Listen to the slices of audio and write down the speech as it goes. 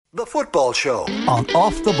The Football Show on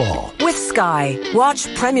Off the Ball. With Sky.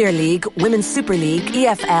 Watch Premier League, Women's Super League,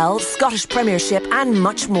 EFL, Scottish Premiership and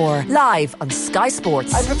much more. Live on Sky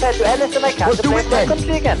Sports. I'm prepared to do anything I can to play for my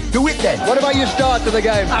country again. Do it then. What about your start to the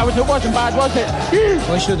game? It wasn't bad, was it?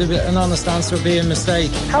 Why should an honest answer be a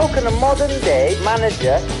mistake? How can a modern day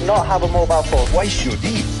manager not have a mobile phone? Why should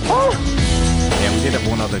he? Yeah, we did have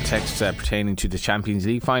one other text pertaining to the Champions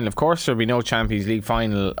League final. Of course, there'll be no Champions League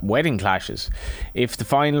final wedding clashes if the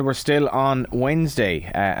final were still on Wednesday,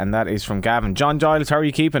 and that is from Gavin. John Giles, how are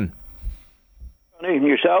you keeping? And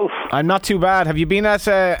yourself? I'm not too bad. Have you been at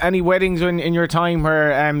any weddings in your time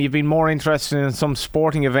where you've been more interested in some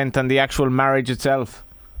sporting event than the actual marriage itself?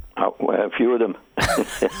 Oh, well, a few of them.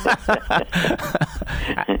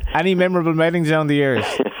 Any memorable weddings down the years?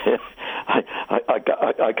 I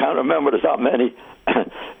can't remember. There's that many,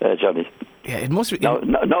 Johnny. Yeah, it must be.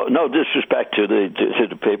 No disrespect to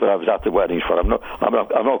the people I was at the weddings for. I'm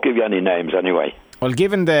not give you any names anyway. Well,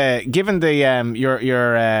 given your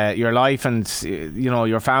life and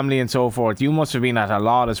your family and so forth, you must have been at a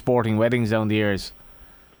lot of sporting weddings down the years.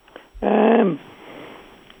 So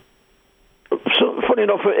funny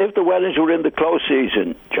enough, if the weddings were in the close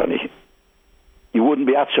season, Johnny, you wouldn't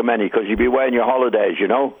be at so many because you'd be away on your holidays, you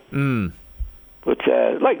know. Mm. But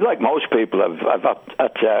like most people, I've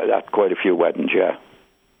at quite a few weddings, yeah.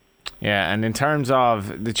 Yeah, and in terms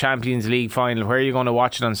of the Champions League final, where are you going to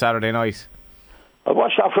watch it on Saturday night? I'll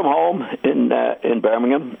watch that from home in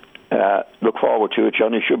Birmingham. Look forward to it,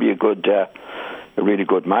 Johnny. It should be a really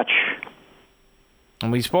good match.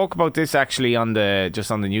 And we spoke about this actually on the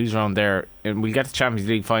news round there, and we'll get to the Champions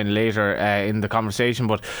League final later in the conversation.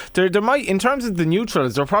 But there might, in terms of the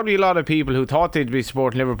neutrals, there are probably a lot of people who thought they'd be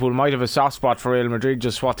supporting Liverpool might have a soft spot for Real Madrid,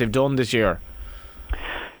 just what they've done this year.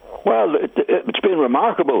 Well, it's been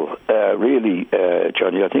remarkable, really,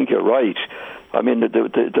 Johnny. I think you're right. I mean,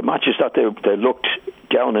 the matches that they looked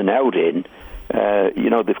down and out in,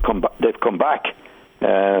 they've come back.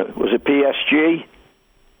 Was it PSG?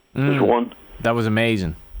 There's one. That was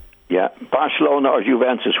amazing. Yeah, Barcelona or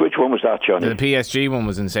Juventus. Which one was that, Johnny? The PSG one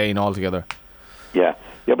was insane altogether. Yeah,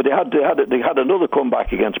 but they had another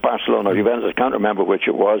comeback against Barcelona or Juventus. I can't remember which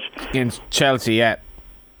it was. Against Chelsea, yeah.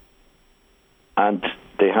 And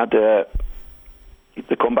they had the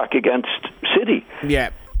comeback against City.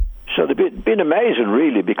 Yeah. So they've been amazing,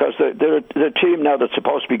 really, because they're a team now that's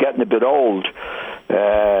supposed to be getting a bit old,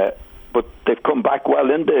 but they've come back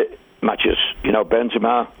well in the matches. You know,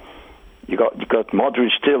 Benzema. You got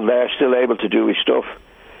Modric still there, still able to do his stuff.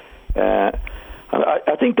 I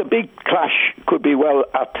think the big clash could be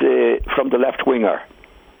from the left winger.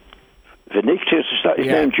 Vinicius, is that his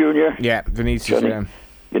name, Junior? Yeah, Vinicius. Yeah.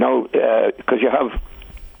 You know, because you have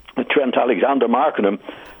Trent Alexander marking him,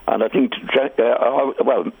 and I think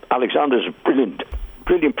Alexander's a brilliant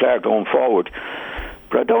player going forward.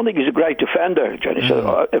 But I don't think he's a great defender, Johnny.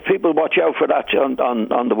 So if people watch out for that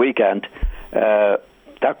on the weekend.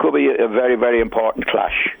 That could be a very, very important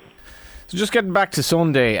clash. So just getting back to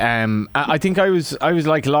Sunday, I think I was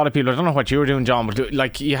like a lot of people. I don't know what you were doing, John, but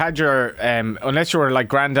like you had your unless you were like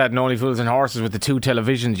Grandad and Only Fools and Horses with the two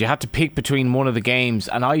televisions, you had to pick between one of the games,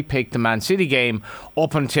 and I picked the Man City game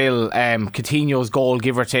up until Coutinho's goal,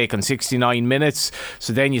 give or take, on 69 minutes.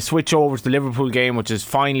 So then you switch over to the Liverpool game, which is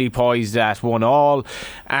finally poised at 1-1,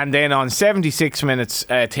 and then on 76 minutes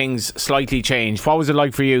things slightly changed. What was it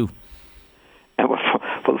like for you?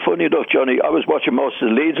 Funny enough, Johnny, I was watching most of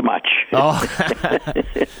the Leeds match. Oh,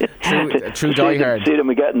 true diehard. See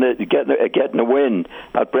them getting a win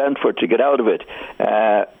at Brentford to get out of it.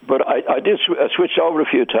 But I did switch over a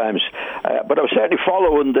few times. But I was certainly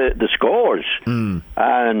following the scores.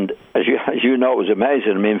 And as you know, it was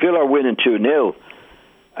amazing. I mean, Villa are winning 2-0.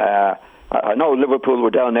 I know Liverpool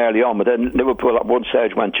were down early on, but then Liverpool at one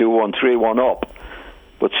stage went 2-1, 3-1 up.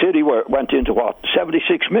 But City went into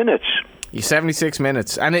 76 minutes. 76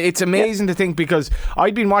 minutes, and it's amazing to think, because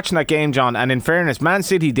I'd been watching that game, John, and in fairness, Man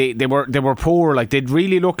City they were poor. Like, they'd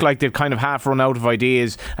really looked like they'd kind of half run out of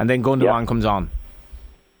ideas, and then Gundogan comes on.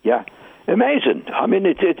 Yeah, amazing. I mean,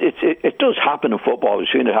 it does happen in football. We've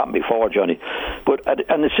seen it happen before, Johnny. But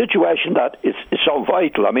and the situation that is so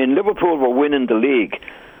vital. I mean, Liverpool were winning the league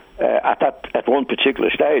at one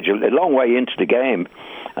particular stage, a long way into the game.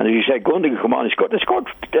 And as you said, Gundogan come on, they scored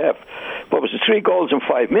 3 goals in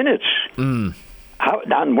 5 minutes. And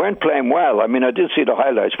weren't playing well. I mean, I did see the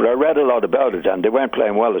highlights, but I read a lot about it, and they weren't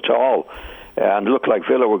playing well at all. And it looked like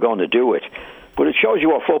Villa were going to do it. But it shows you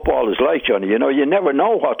what football is like, Johnny. You know, you never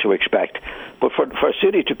know what to expect. But for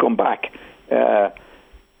City to come back at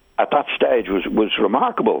that stage was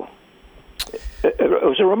remarkable. it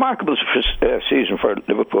was a remarkable season for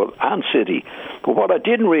Liverpool and City. But what I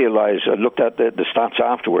didn't realise, I looked at the stats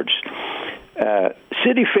afterwards.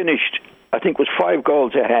 City finished, I think, was 5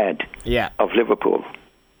 goals ahead of Liverpool.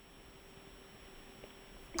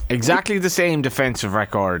 Exactly the same defensive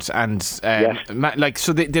records, and so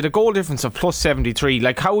they did a goal difference of plus 73.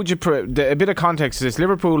 Like, how would you a bit of context to this?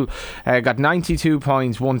 Liverpool got 92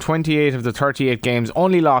 points, won 28 of the 38 games,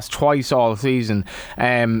 only lost twice all season,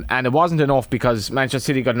 and it wasn't enough because Manchester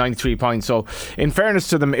City got 93 points. So, in fairness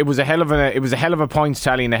to them, it was a hell of a points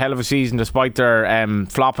tally and a hell of a season, despite their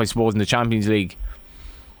flop, I suppose, in the Champions League.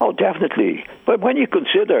 Oh, definitely. But when you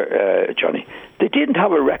consider, Johnny, they didn't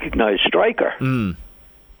have a recognised striker.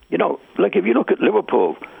 You know, like if you look at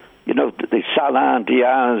Liverpool, you know, the Salah,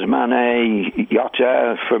 Diaz, Mane,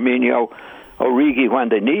 Jota, Firmino, Origi when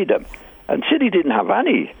they need them. And City didn't have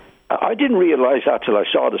any. I didn't realise that till I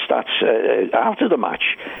saw the stats after the match.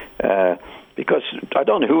 Because I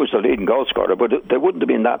don't know who was the leading goal scorer, but there wouldn't have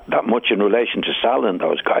been that much in relation to Salah and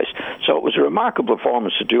those guys. So it was a remarkable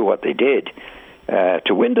performance to do what they did.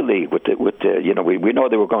 To win the league with you know, we know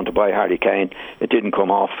they were going to buy Harry Kane. It didn't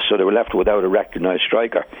come off, so they were left without a recognised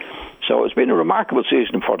striker. So it's been a remarkable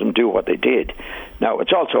season for them to do what they did. Now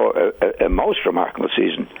it's also a most remarkable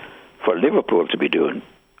season for Liverpool to be doing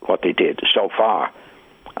what they did so far.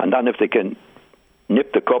 And then if they can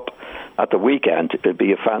nip the cup at the weekend, it'll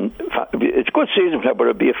be it's a good season, but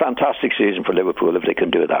it'll be a fantastic season for Liverpool if they can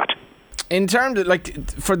do that. In terms of, like,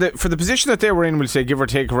 for the position that they were in, we'll say, give or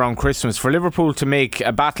take around Christmas, for Liverpool to make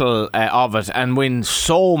a battle of it and win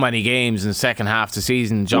so many games in the second half of the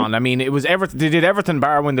season, John, I mean, it was they did everything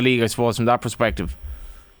bar win the league, I suppose, from that perspective.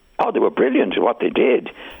 Oh, they were brilliant at what they did.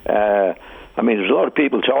 I mean, there's a lot of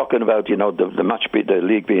people talking about, you know, the match, the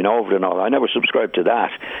league being over and all. I never subscribed to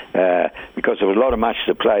that because there was a lot of matches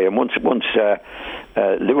to play, and once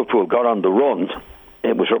Liverpool got on the run,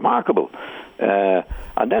 it was remarkable.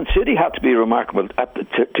 And then City had to be remarkable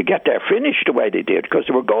to get their finish the way they did, because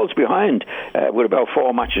they were goals behind with about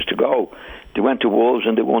 4 matches to go. They went to Wolves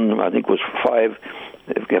and they won, I think it was 5.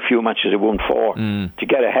 A few matches they won 4 to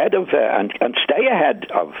get ahead of and stay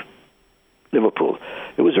ahead of Liverpool.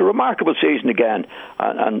 It was a remarkable season again,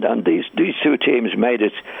 and these two teams made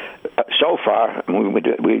it so far. And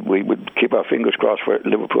we would keep our fingers crossed for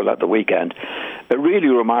Liverpool at the weekend. A really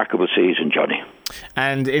remarkable season, Johnny.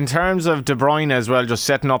 And in terms of De Bruyne as well, just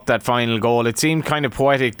setting up that final goal, it seemed kind of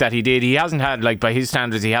poetic that he did. He hasn't had, like, by his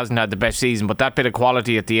standards, he hasn't had the best season, but that bit of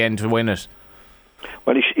quality at the end to win it.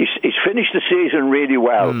 Well, he's finished the season really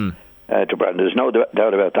well. De Bruyne, there's no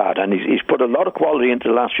doubt about that, and he's put a lot of quality into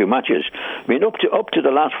the last few matches. I mean, up to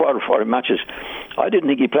the last 4 or 5 matches, I didn't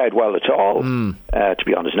think he played well at all, to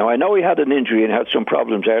be honest. Now, I know he had an injury and had some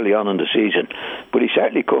problems early on in the season, but he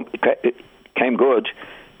certainly came good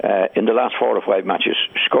in the last 4 or 5 matches.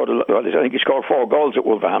 I think he scored 4 goals at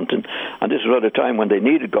Wolverhampton, and this was at a time when they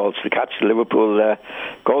needed goals to catch the Liverpool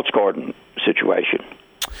goal scoring situation.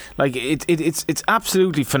 Like, it's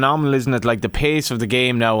absolutely phenomenal, isn't it? Like, the pace of the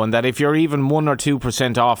game now, and that if you're even 1 or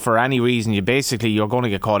 2% off for any reason, you're going to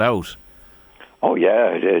get caught out. Oh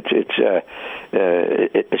yeah, it's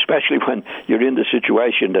especially when you're in the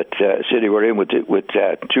situation that City were in with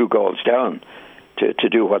 2 goals down to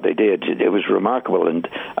do what they did. It was remarkable, and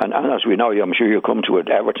as we know, I'm sure you'll come to it.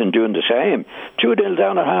 Everton doing the same, 2-0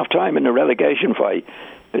 down at half time in the relegation fight.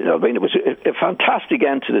 I mean, it was a fantastic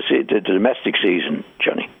end to the domestic season,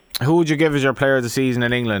 Johnny. Who would you give as your player of the season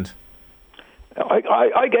in England?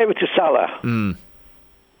 I gave it to Salah.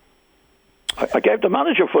 I gave the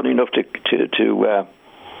manager, funny enough, to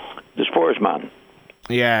the Spurs man.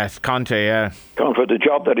 Yeah, Conte, yeah. For the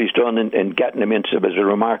job that he's done in getting him into it is a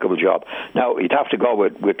remarkable job. Now, he'd have to go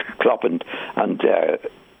with Klopp and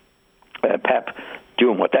Pep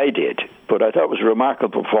doing what they did, but I thought it was a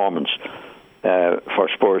remarkable performance for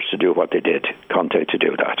Spurs to do what they did, Conte to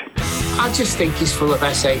do that. I just think he's full of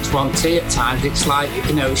SH1T at times. It's like,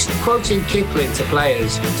 you know, quoting Kipling to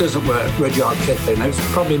players doesn't work. Rudyard Kipling.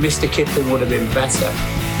 Probably Mr. Kipling would have been better.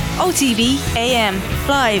 OTB AM,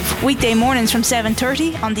 live weekday mornings from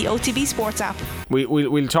 7:30 on the OTB Sports app.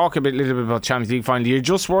 We'll talk a little bit about Champions League final. You're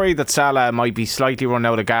just worried that Salah might be slightly run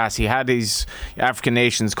out of gas. He had his African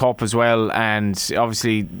Nations Cup as well, and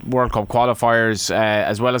obviously World Cup qualifiers,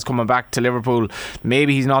 as well as coming back to Liverpool.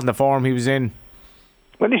 Maybe he's not in the form he was in.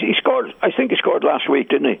 Well, he scored. I think he scored last week,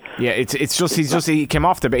 didn't he? Yeah, he came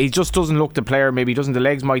off the bench. He just doesn't look the player. Maybe he doesn't. The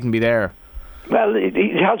legs mightn't be there. Well,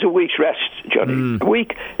 he has a week's rest, Johnny. A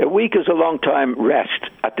week is a long time rest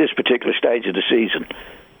at this particular stage of the season.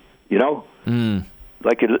 You know?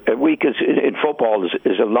 like a week in football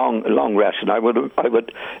is a long rest, and I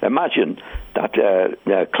would imagine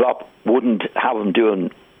that Klopp wouldn't have him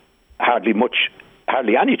doing hardly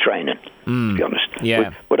any training, to be honest.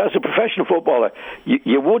 Yeah. But as a professional footballer,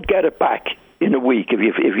 you would get it back in a week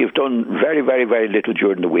if you've done very, very, very little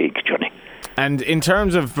during the week, Johnny. And in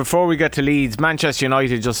terms of, before we get to Leeds, Manchester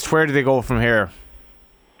United, just where do they go from here?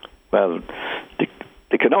 Well,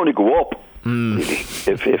 they can only go up, really,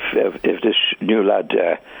 if this new lad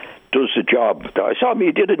does the job. I saw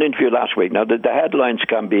he did an interview last week. Now the headlines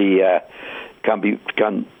can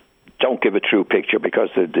don't give a true picture because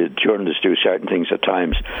the journalists do certain things at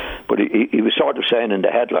times. But he was sort of saying in the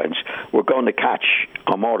headlines, we're going to catch,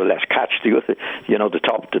 or more or less catch the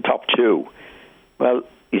top two. Well,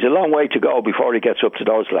 he's a long way to go before he gets up to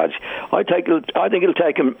those lads. I think it'll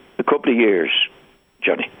take him a couple of years,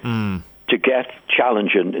 Johnny, to get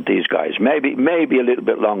challenging these guys. Maybe a little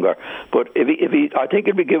bit longer. But if he, I think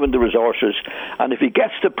he'll be given the resources, and if he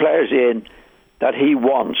gets the players in that he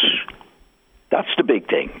wants, that's the big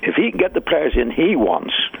thing. If he can get the players in he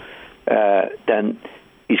wants, then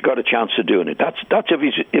he's got a chance of doing it. That's if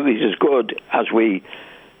he's as good as we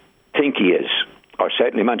think he is, or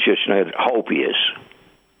certainly Manchester United hope he is.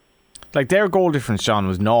 Like, their goal difference, John,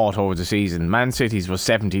 was 0 over the season. Man City's was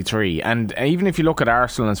 73. And even if you look at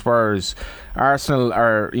Arsenal and Spurs, Arsenal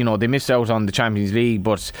are, they missed out on the Champions League,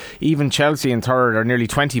 but even Chelsea in third are nearly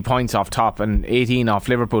 20 points off top and 18 off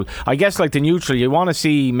Liverpool. I guess, like the neutral, you want to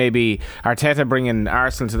see maybe Arteta bringing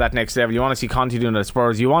Arsenal to that next level. You want to see Conte doing it at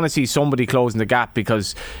Spurs. You want to see somebody closing the gap,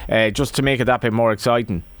 because just to make it that bit more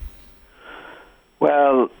exciting.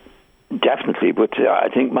 Well, definitely, but I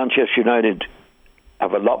think Manchester United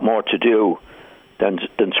have a lot more to do than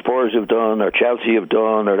Spurs have done, or Chelsea have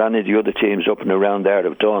done, or any of the other teams up and around there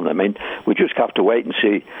have done. I mean, we just have to wait and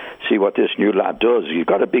see what this new lad does. He's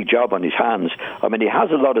got a big job on his hands. I mean, he has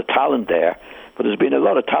a lot of talent there, but there's been a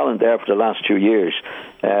lot of talent there for the last 2 years.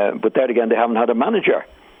 But there again, they haven't had a manager.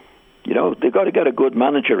 They've got to get a good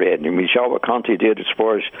manager in. And we saw what Conte did at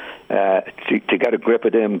Spurs to get a grip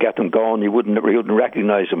of them, get them going. You wouldn't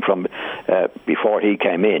recognise them from before he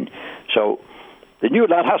came in. So the new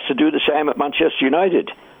lad has to do the same at Manchester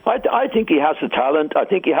United. I think he has the talent. I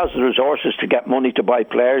think he has the resources to get money to buy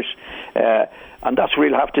players, and that's what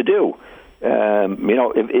he'll have to do.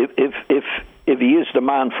 If he is the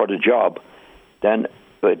man for the job, then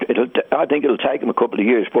I think it'll take him a couple of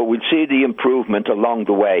years, but we'll see the improvement along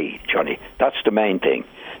the way, Johnny. That's the main thing. I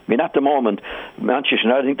mean, at the moment, Manchester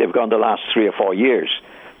United, I think they've gone the last 3 or 4 years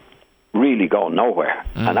really going nowhere.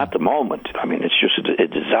 And at the moment, I mean, it's just a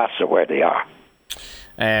disaster where they are.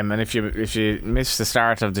 And if you missed the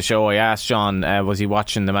start of the show, I asked John, was he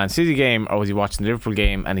watching the Man City game or was he watching the Liverpool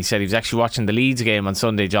game? And he said he was actually watching the Leeds game on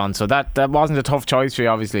Sunday, John. So that wasn't a tough choice for you,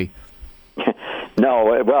 obviously.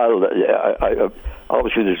 No, well,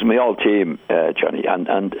 obviously there's my old team, Johnny,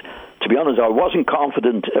 and to be honest, I wasn't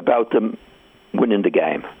confident about them winning the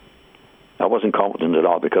game. I wasn't confident at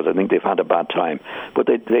all because I think they've had a bad time. But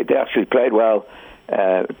they actually played well.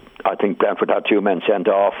 I think Brentford had 2 men sent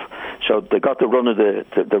off, so they got the run of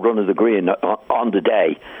the green on the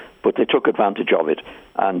day, but they took advantage of it,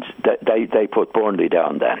 and they put Burnley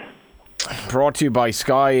down then. Brought to you by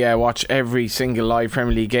Sky. Watch every single live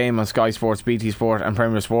Premier League game on Sky Sports, BT Sport and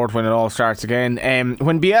Premier Sport when it all starts again.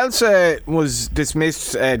 When Bielsa was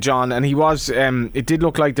dismissed, John, and he was, it did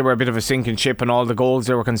look like they were a bit of a sinking ship and all the goals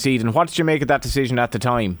they were conceding. What did you make of that decision at the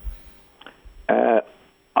time?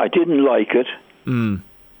 I didn't like it, and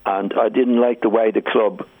I didn't like the way the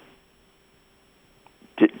club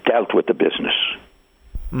dealt with the business.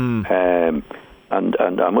 And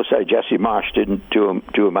I must say, Jesse Marsh didn't do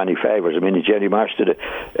him any favours. I mean, Jesse Marsh did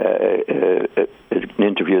an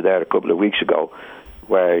interview there a couple of weeks ago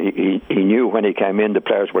where he knew when he came in the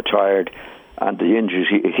players were tired and the injuries.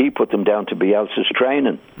 He put them down to Bielsa's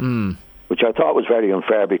training, which I thought was very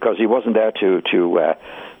unfair because he wasn't there to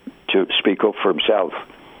speak up for himself.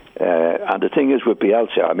 And the thing is with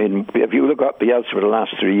Bielsa, I mean, if you look at Bielsa for the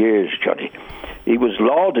last 3 years, Johnny, he was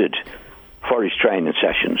lauded for his training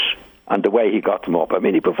sessions and the way he got them up. I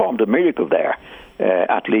mean, he performed a miracle there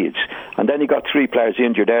at Leeds. And then he got 3 players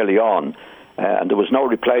injured early on, and there was no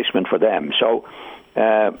replacement for them. So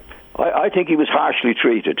I think he was harshly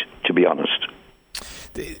treated, to be honest.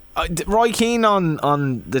 Roy Keane on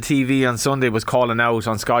the TV on Sunday was calling out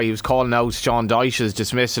on Sky. He was calling out Sean Dyche's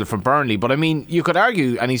dismissal from Burnley. But I mean, you could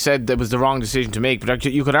argue, and he said that was the wrong decision to make, but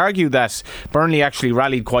you could argue that Burnley actually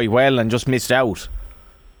rallied quite well and just missed out.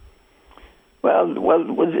 Well,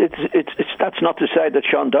 it's that's not to say that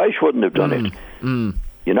Sean Dyche wouldn't have done it.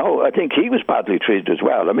 You know, I think he was badly treated as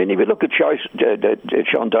well. I mean, if you look at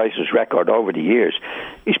Sean Dyche's record over the years,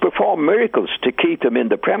 he's performed miracles to keep them in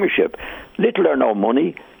the Premiership. Little or no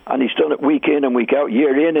money, and he's done it week in and week out,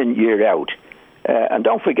 year in and year out. And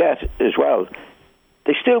don't forget as well,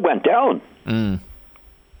 they still went down.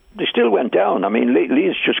 They still went down. I mean,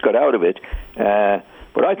 Leeds just got out of it.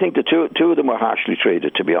 But I think the two of them were harshly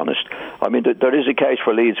treated, to be honest. I mean, there is a case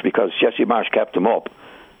for Leeds because Jesse Marsh kept them up.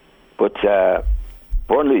 But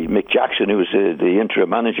Burnley, Mick Jackson, who was the interim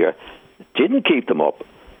manager, didn't keep them up.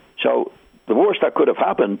 So the worst that could have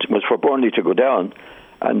happened was for Burnley to go down.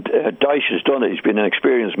 And Dyche has done it. He's been an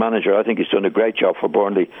experienced manager. I think he's done a great job for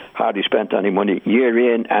Burnley. Hardly spent any money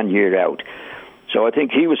year in and year out. So I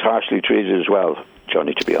think he was harshly treated as well,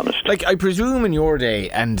 Johnny, to be honest. Like, I presume in your day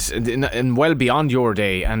and well beyond your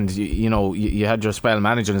day, and you had your spell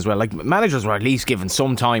managing as well, like managers were at least given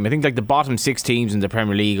some time. I think like the bottom 6 teams in the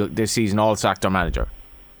Premier League this season all sacked their manager.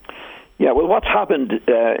 Yeah, well, what's happened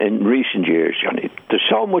in recent years, Johnny, there's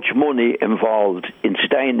so much money involved in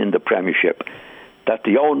staying in the Premiership that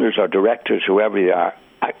the owners or directors, whoever they are,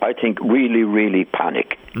 I think really, really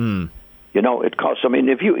panic. You know, it costs. I mean,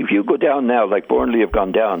 if you go down now, like Burnley have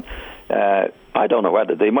gone down, I don't know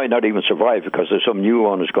whether they might not even survive because there's some new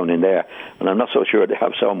owners going in there, and I'm not so sure they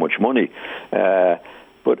have so much money.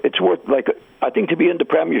 But it's worth, like, I think to be in the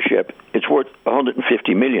Premiership, it's worth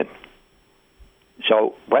 150 million.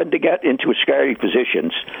 So when they get into scary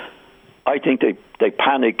positions, I think they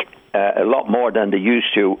panic a lot more than they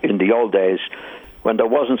used to in the old days when there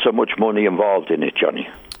wasn't so much money involved in it, Johnny.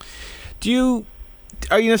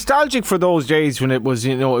 Are you nostalgic for those days when it was,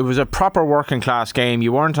 it was a proper working class game?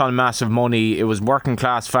 You weren't on massive money. It was working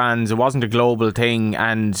class fans. It wasn't a global thing,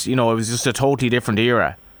 and it was just a totally different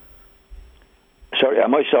era. Sorry,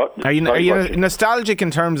 am I sorry? Are you nostalgic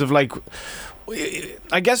in terms of, like,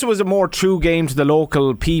 I guess it was a more true game to the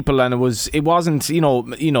local people, and it wasn't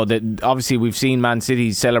that obviously we've seen Man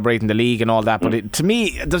City celebrating the league and all that, but to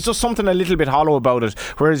me there's just something a little bit hollow about it.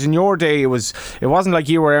 Whereas in your day it wasn't like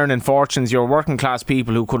you were earning fortunes. You were working class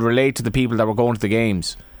people who could relate to the people that were going to the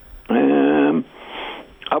games.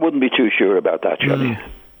 I wouldn't be too sure about that, Johnny.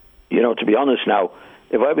 To be honest, now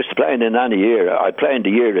if I was playing in any year, I'd play in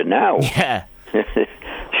the year and now. Yeah.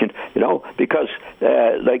 Because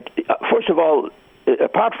first of all,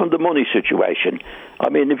 apart from the money situation, I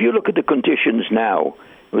mean, if you look at the conditions now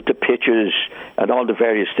with the pitches and all the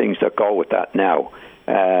various things that go with that now,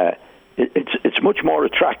 it's much more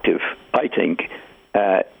attractive, I think,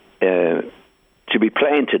 to be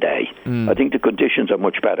playing today. I think the conditions are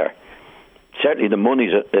much better. Certainly, the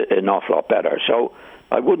money's an awful lot better. So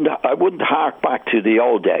I wouldn't hark back to the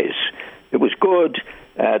old days. It was good.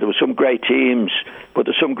 There were some great teams, but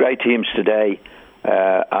there's some great teams today,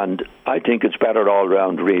 and I think it's better all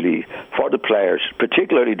round, really, for the players,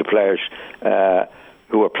 particularly the players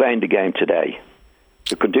who are playing the game today.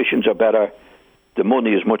 The conditions are better, the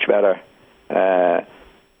money is much better,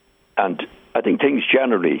 and I think things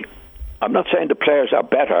generally, I'm not saying the players are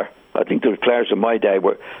better. I think the players in my day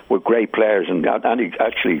were great players, and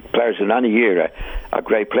actually players in any era are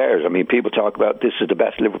great players. I mean, people talk about this is the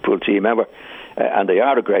best Liverpool team ever, and they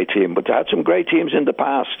are a great team, but they had some great teams in the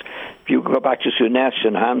past. If you go back to Souness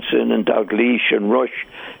and Hansen and Dalglish and Rush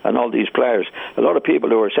and all these players, a lot of people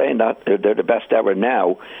who are saying that they're the best ever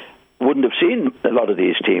now wouldn't have seen a lot of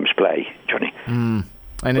these teams play, Johnny. And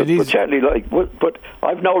but certainly, but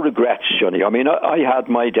I've no regrets, Johnny. I mean, I had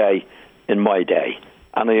my day in my day,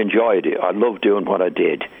 and I enjoyed it. I loved doing what I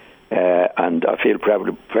did, and I feel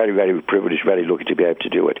very, very privileged, very lucky to be able to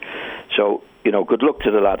do it. So, good luck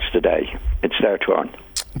to the lads today. It's their turn.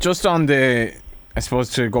 Just on the, I suppose,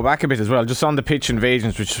 to go back a bit as well, just on the pitch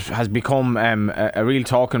invasions, which has become a real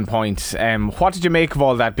talking point. What did you make of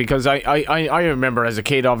all that? Because I remember as a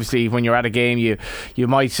kid, obviously, when you're at a game, you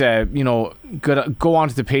might go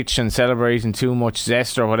onto the pitch and celebrate in too much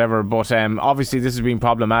zest or whatever. But obviously, this has been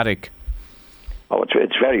problematic. Oh,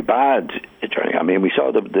 it's very bad. I mean, we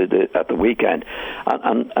saw the at the weekend,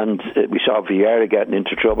 and we saw Vieira getting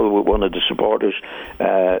into trouble with one of the supporters.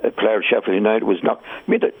 A player of Sheffield United was knocked.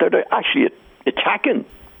 I mean, they're actually attacking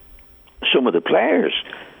some of the players.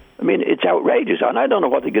 I mean, it's outrageous, and I don't know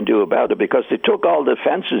what they can do about it because they took all the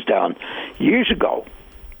fences down years ago.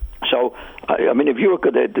 So, I mean, if you look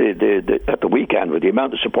at at the weekend with the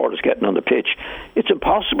amount of supporters getting on the pitch, it's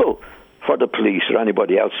impossible for the police or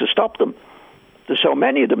anybody else to stop them. There's so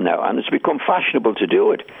many of them now, and it's become fashionable to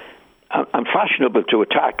do it, and fashionable to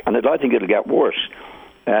attack, and I think it'll get worse,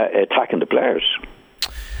 attacking the players.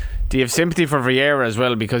 Do you have sympathy for Vieira as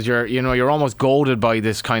well? Because you're almost goaded by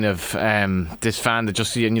this kind of this fan that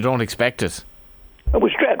just, and you don't expect it. It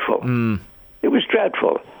was dreadful. It was dreadful.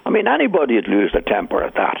 dreadful. I mean, anybody would lose their temper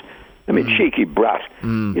at that. I mean, cheeky brat,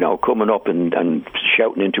 coming up and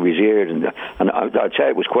shouting into his ear, and I'd say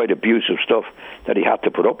it was quite abusive stuff that he had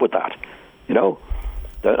to put up with that.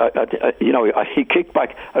 He kicked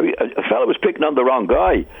back. I mean, a fella was picking on the wrong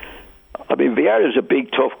guy. I mean, Vieira's a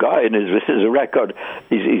big, tough guy, and his record,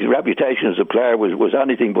 his reputation as a player was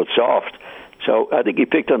anything but soft. So I think he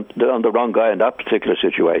picked on the wrong guy in that particular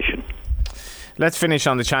situation. Let's finish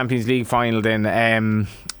on the Champions League final then.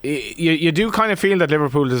 You do kind of feel that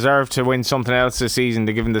Liverpool deserve to win something else this season,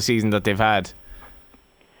 given the season that they've had.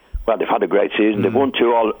 Well, they've had a great season. They've won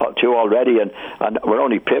two already, and we're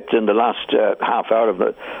only pipped in the last half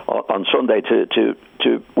hour on Sunday to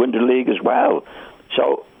win the league as well.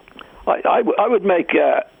 So I would make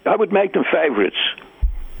them favourites,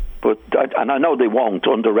 but I know they won't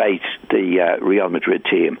underrate the Real Madrid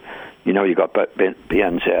team. You got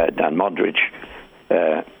Benzema and Modric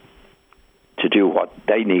to do what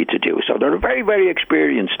they need to do. So they're a very, very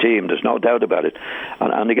experienced team. There's no doubt about it.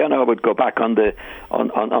 And again, I would go back on the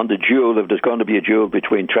duel, if there's going to be a duel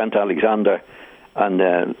between Trent Alexander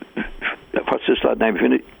and what's this lad name?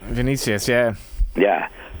 Vinicius, yeah. Yeah,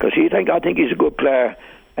 because I think he's a good player.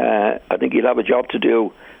 I think he'll have a job to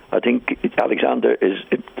do. I think Alexander is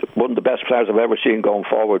one of the best players I've ever seen going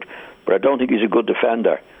forward, but I don't think he's a good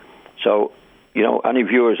defender. So, any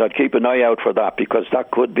viewers, I'd keep an eye out for that, because that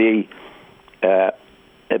could be a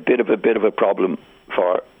bit of a problem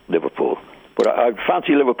for Liverpool. But I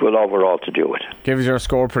fancy Liverpool overall to do it. Give us your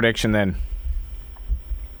score prediction then.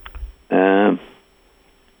 2-1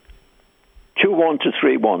 to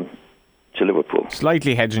 3-1 to Liverpool.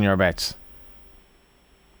 Slightly hedging your bets.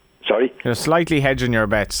 Sorry? You're slightly hedging your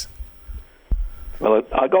bets. Well,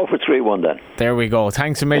 I'll go for 3-1 then. There we go.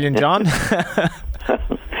 Thanks a million, John.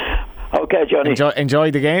 Okay, Johnny.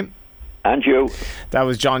 Enjoy the game. And you. That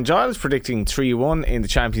was John Giles predicting 3-1 in the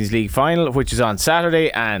Champions League final, which is on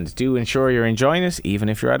Saturday, and do ensure you're enjoying it even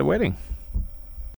if you're at a wedding.